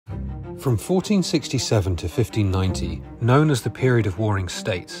From 1467 to 1590, known as the period of warring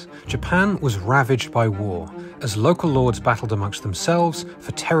states, Japan was ravaged by war as local lords battled amongst themselves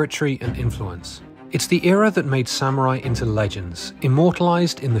for territory and influence. It's the era that made samurai into legends,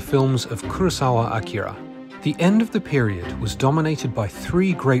 immortalized in the films of Kurosawa Akira. The end of the period was dominated by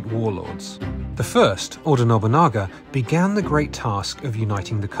three great warlords. The first, Oda Nobunaga, began the great task of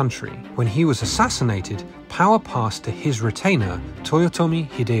uniting the country. When he was assassinated, power passed to his retainer, Toyotomi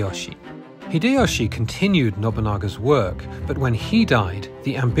Hideyoshi. Hideyoshi continued Nobunaga's work, but when he died,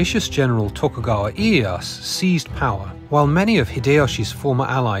 the ambitious general Tokugawa Ieyasu seized power. While many of Hideyoshi's former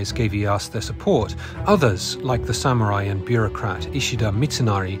allies gave Ieyasu their support, others, like the samurai and bureaucrat Ishida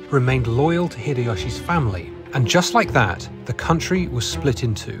Mitsunari, remained loyal to Hideyoshi's family. And just like that, the country was split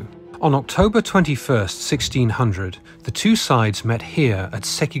in two. On October 21st, 1600, the two sides met here at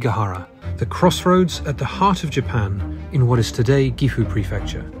Sekigahara, the crossroads at the heart of Japan in what is today Gifu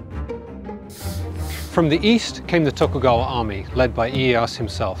Prefecture. From the east came the Tokugawa army, led by Ieyasu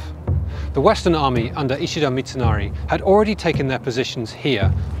himself. The Western army under Ishida Mitsunari had already taken their positions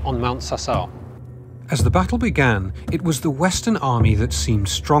here on Mount Sasao. As the battle began, it was the Western army that seemed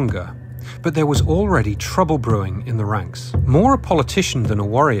stronger, but there was already trouble brewing in the ranks. More a politician than a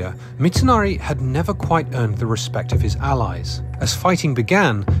warrior, Mitsunari had never quite earned the respect of his allies. As fighting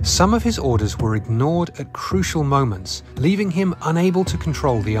began, some of his orders were ignored at crucial moments, leaving him unable to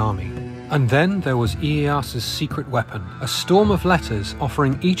control the army. And then there was Ieyasu's secret weapon, a storm of letters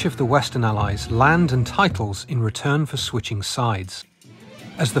offering each of the Western allies land and titles in return for switching sides.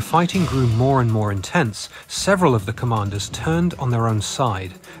 As the fighting grew more and more intense, several of the commanders turned on their own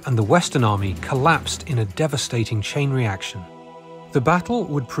side, and the Western army collapsed in a devastating chain reaction. The battle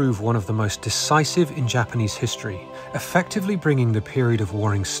would prove one of the most decisive in Japanese history, effectively bringing the period of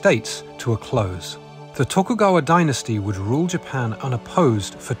warring states to a close. The Tokugawa dynasty would rule Japan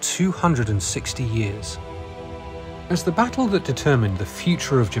unopposed for 260 years. As the battle that determined the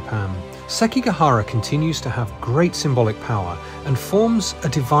future of Japan, Sekigahara continues to have great symbolic power and forms a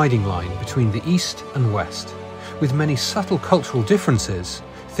dividing line between the East and West, with many subtle cultural differences,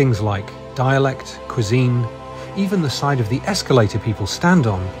 things like dialect, cuisine, even the side of the escalator people stand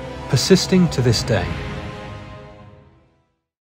on, persisting to this day.